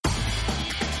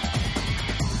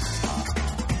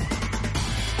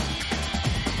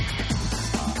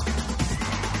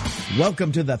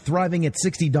Welcome to the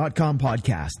ThrivingAt60.com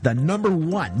podcast, the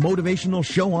 #1 motivational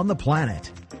show on the planet.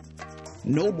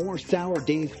 No more sour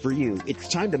days for you. It's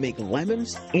time to make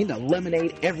lemons into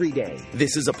lemonade every day.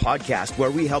 This is a podcast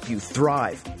where we help you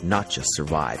thrive, not just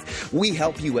survive. We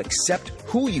help you accept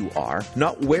who you are,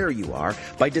 not where you are,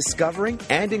 by discovering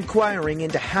and inquiring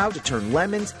into how to turn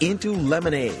lemons into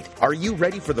lemonade. Are you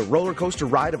ready for the roller coaster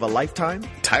ride of a lifetime?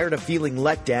 Tired of feeling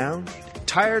let down?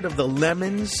 Tired of the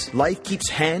lemons life keeps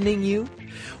handing you?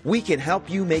 We can help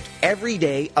you make every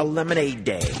day a lemonade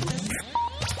day.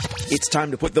 It's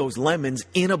time to put those lemons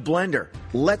in a blender.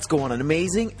 Let's go on an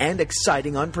amazing and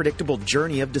exciting unpredictable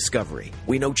journey of discovery.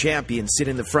 We know champions sit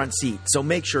in the front seat, so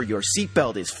make sure your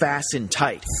seatbelt is fastened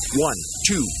tight. 1,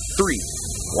 2, 3,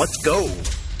 let's go.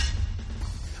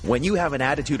 When you have an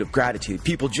attitude of gratitude,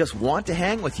 people just want to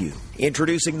hang with you.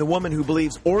 Introducing the woman who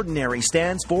believes ordinary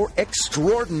stands for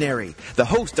extraordinary. The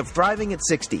host of Thriving at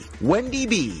 60, Wendy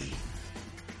B.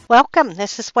 Welcome.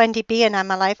 This is Wendy B. and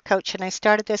I'm a life coach, and I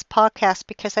started this podcast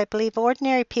because I believe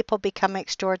ordinary people become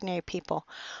extraordinary people.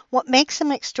 What makes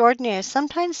them extraordinary is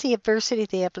sometimes the adversity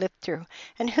they have lived through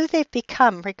and who they've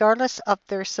become regardless of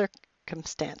their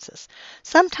circumstances.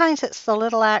 Sometimes it's the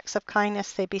little acts of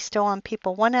kindness they bestow on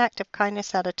people, one act of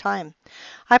kindness at a time.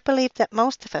 I believe that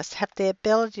most of us have the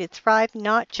ability to thrive,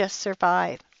 not just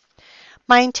survive.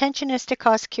 My intention is to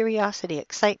cause curiosity,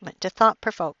 excitement, to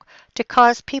thought-provoke, to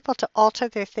cause people to alter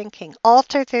their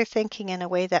thinking in a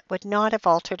way that would not have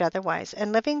altered otherwise,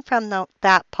 and living from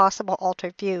that possible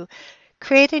altered view,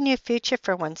 create a new future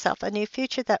for oneself, a new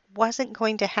future that wasn't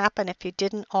going to happen if you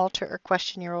didn't alter or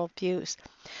question your old views.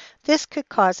 This could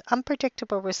cause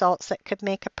unpredictable results that could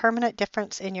make a permanent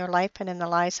difference in your life and in the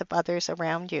lives of others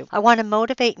around you. I want to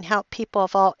motivate and help people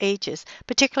of all ages,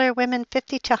 particularly women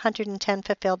 50 to 110,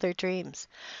 fulfill their dreams.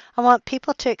 I want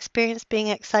people to experience being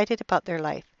excited about their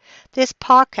life. This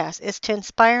podcast is to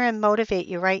inspire and motivate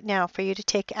you right now for you to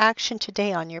take action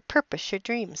today on your purpose, your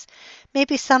dreams.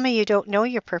 Maybe some of you don't know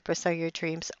your purpose or your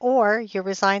dreams, or you're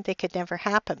resigned they could never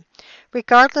happen.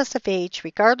 Regardless of age,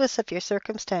 regardless of your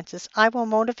circumstances, I will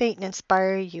motivate and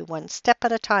inspire you one step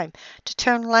at a time to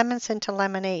turn lemons into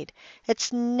lemonade.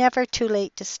 It's never too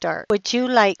late to start. Would you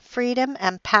like freedom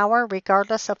and power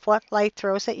regardless of what life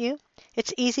throws at you?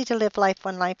 It's easy to live life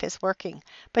when life is working,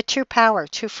 but true power,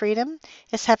 true freedom,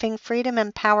 is having freedom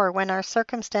and power when our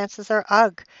circumstances are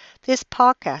ugh. This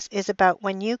podcast is about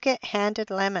when you get handed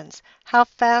lemons, how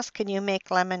fast can you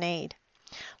make lemonade?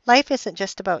 Life isn't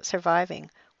just about surviving.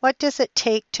 What does it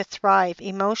take to thrive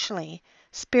emotionally,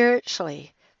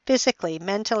 spiritually, physically,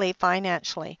 mentally,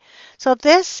 financially? So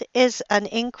this is an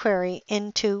inquiry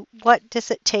into what does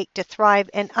it take to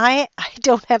thrive, and I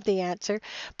don't have the answer,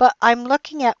 but I'm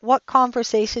looking at what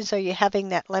conversations are you having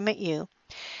that limit you.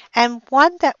 And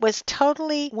one that was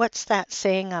totally, what's that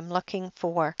saying I'm looking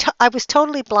for? I was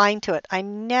totally blind to it. I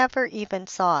never even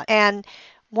saw it. And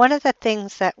one of the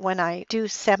things that when I do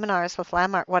seminars with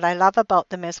Landmark, what I love about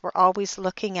them is we're always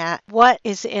looking at what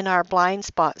is in our blind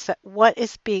spots, that what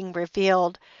is being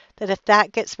revealed, that if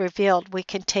that gets revealed, we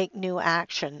can take new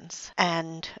actions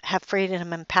and have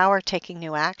freedom and power taking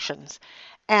new actions.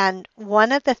 And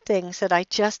one of the things that I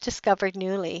just discovered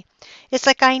newly is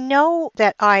like I know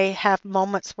that I have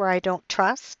moments where I don't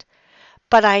trust,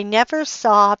 but I never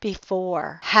saw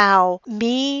before how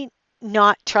me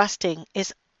not trusting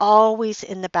is always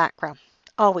in the background,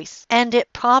 always. And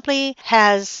it probably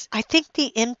has, I think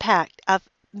the impact of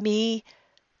me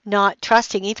not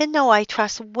trusting, even though I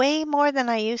trust way more than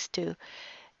I used to,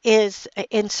 is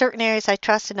in certain areas I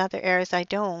trust, in other areas I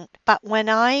don't. But when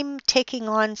I'm taking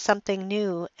on something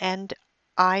new and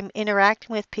I'm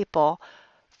interacting with people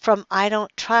from I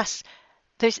don't trust,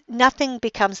 there's nothing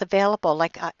becomes available.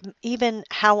 Like even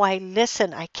how I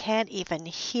listen, I can't even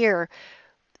hear.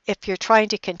 If you're trying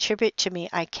to contribute to me,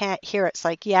 I can't hear. It's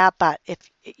like, yeah, but if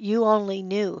you only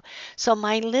knew. So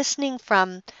my listening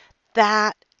from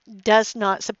that does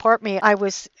not support me. I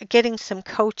was getting some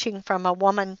coaching from a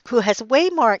woman who has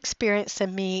way more experience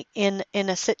than me in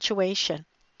a situation.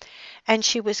 And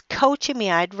she was coaching me.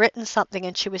 I'd written something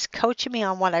and she was coaching me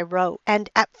on what I wrote. And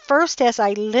at first, as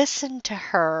I listened to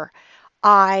her,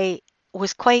 I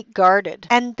was quite guarded.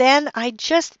 And then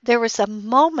there was a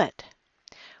moment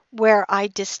where I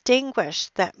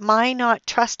distinguished that my not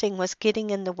trusting was getting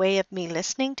in the way of me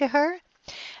listening to her.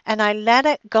 And I let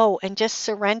it go and just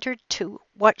surrendered to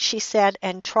what she said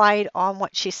and tried on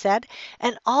what she said.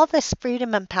 And all this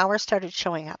freedom and power started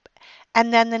showing up.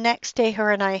 And then the next day,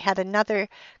 her and I had another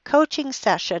coaching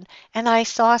session, and I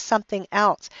saw something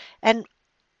else. And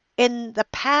in the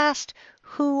past,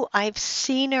 who I've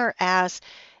seen her as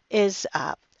is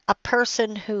a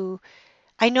person who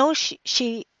I know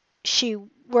she she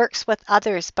works with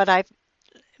others, but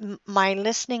my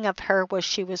listening of her was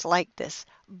she was like this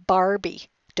Barbie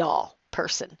doll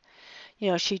person.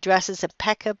 She dresses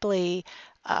impeccably.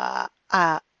 Uh,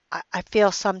 uh, I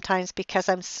feel sometimes because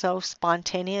I'm so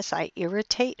spontaneous, I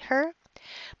irritate her.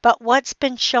 But what's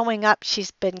been showing up,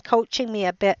 she's been coaching me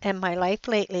a bit in my life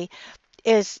lately,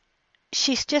 is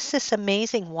she's just this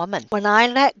amazing woman. When I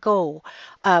let go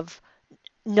of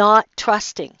not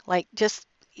trusting,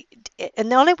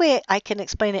 and the only way I can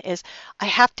explain it is I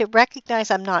have to recognize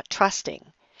I'm not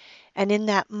trusting. And in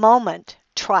that moment,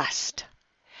 trust.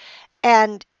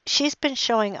 And she's been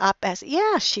showing up as,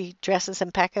 yeah, she dresses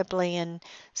impeccably and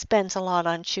spends a lot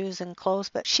on shoes and clothes,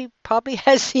 but she probably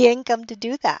has the income to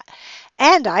do that.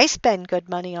 And I spend good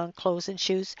money on clothes and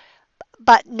shoes,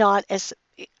 but not as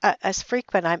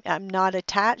frequent. I'm not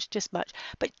attached as much.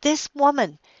 But this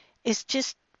woman is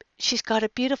just, she's got a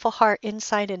beautiful heart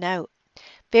inside and out,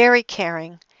 very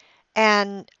caring.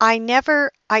 And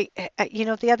the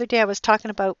other day I was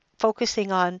talking about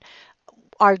focusing on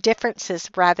our differences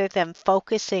rather than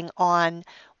focusing on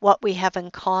what we have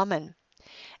in common.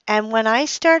 And when I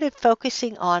started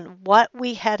focusing on what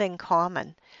we had in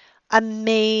common,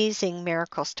 amazing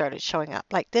miracles started showing up.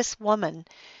 Like this woman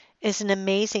is an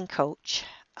amazing coach.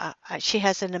 She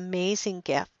has an amazing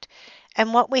gift.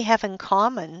 And what we have in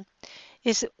common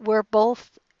is we're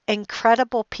both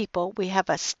incredible people. We have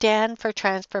a stand for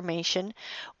transformation.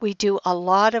 We do a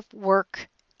lot of work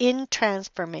in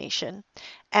transformation.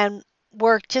 And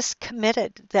we're just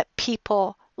committed that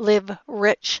people live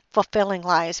rich, fulfilling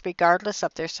lives regardless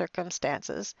of their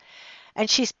circumstances. And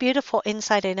she's beautiful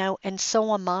inside and out, and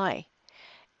so am I.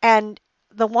 And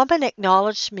the woman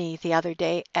acknowledged me the other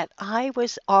day, and I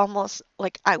was almost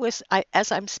like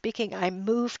as I'm speaking, I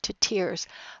moved to tears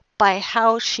by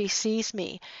how she sees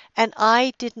me. And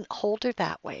I didn't hold her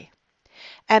that way.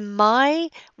 And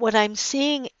what I'm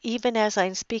seeing, even as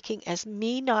I'm speaking, as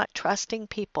me not trusting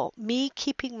people, me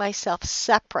keeping myself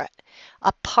separate,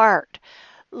 apart,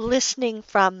 listening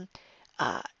from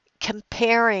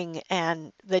comparing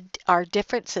and our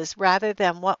differences rather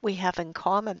than what we have in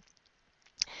common,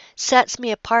 sets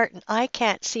me apart, and I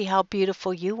can't see how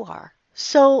beautiful you are.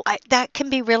 So that can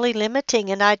be really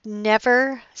limiting, and I'd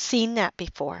never seen that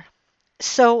before.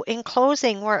 So in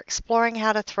closing, we're exploring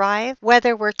how to thrive,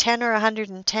 whether we're 10 or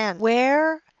 110.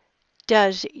 Where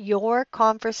does your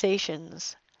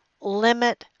conversations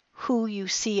limit who you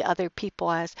see other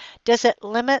people as? Does it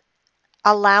limit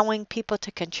allowing people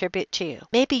to contribute to you?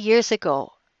 Maybe years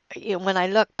ago, when I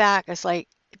look back, it's like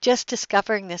just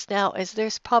discovering this now is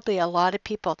there's probably a lot of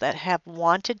people that have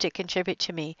wanted to contribute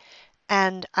to me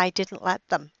and I didn't let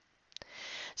them.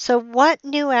 So what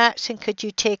new action could you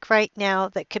take right now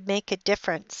that could make a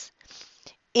difference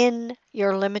in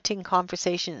your limiting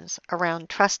conversations around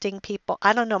trusting people?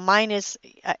 I don't know, mine is,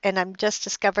 and I'm just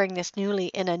discovering this newly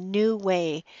in a new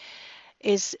way,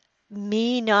 is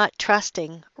me not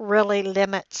trusting really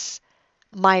limits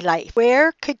my life.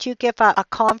 Where could you give up a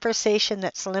conversation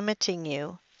that's limiting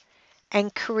you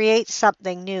and create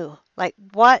something new? Like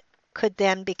what could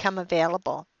then become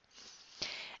available?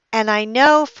 And I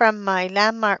know from my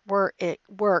landmark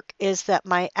work is that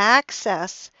my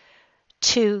access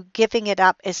to giving it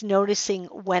up is noticing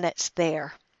when it's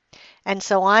there. And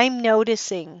so I'm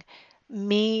noticing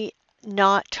me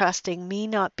not trusting, me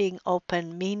not being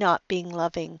open, me not being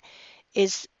loving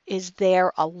is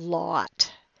there a lot.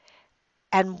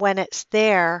 And when it's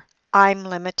there, I'm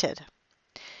limited.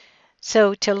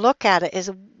 So to look at it is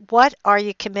what are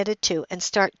you committed to and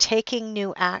start taking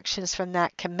new actions from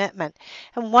that commitment.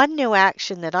 And one new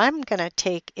action that I'm going to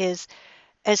take is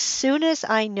as soon as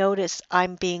I notice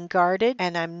I'm being guarded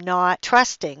and I'm not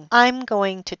trusting, I'm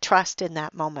going to trust in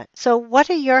that moment. So what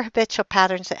are your habitual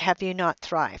patterns that have you not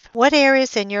thrive? What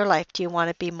areas in your life do you want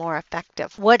to be more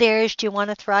effective? What areas do you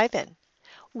want to thrive in?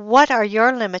 What are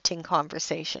your limiting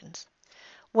conversations?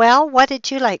 Well, what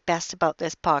did you like best about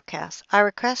this podcast? I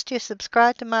request you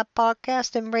subscribe to my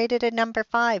podcast and rate it a number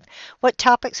 5. What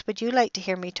topics would you like to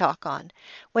hear me talk on?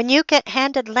 When you get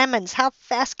handed lemons, how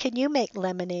fast can you make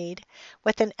lemonade?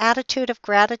 With an attitude of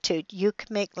gratitude, you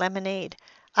can make lemonade.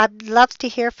 I'd love to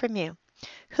hear from you.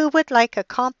 Who would like a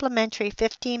complimentary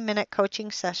 15-minute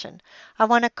coaching session? I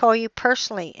want to call you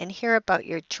personally and hear about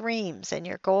your dreams and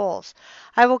your goals.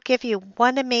 I will give you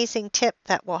one amazing tip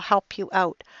that will help you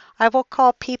out. I will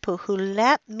call people who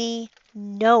let me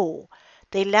know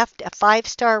they left a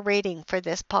 5-star rating for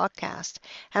this podcast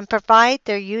and provide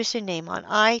their username on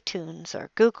iTunes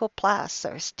or Google Plus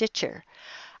or Stitcher.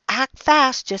 Act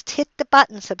fast. Just hit the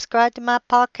button, subscribe to my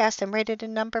podcast, and rate it a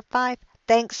number 5.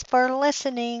 Thanks for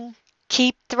listening.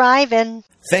 Keep thriving.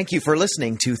 Thank you for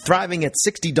listening to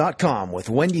ThrivingAt60.com with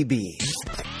Wendy B.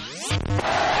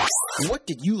 What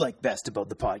did you like best about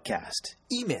the podcast?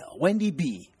 Email Wendy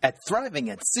B at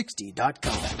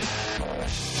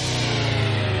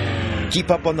ThrivingAt60.com.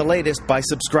 Keep up on the latest by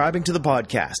subscribing to the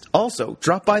podcast. Also,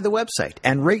 drop by the website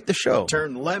and rate the show.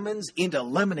 Turn lemons into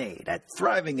lemonade at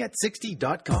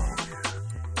ThrivingAt60.com.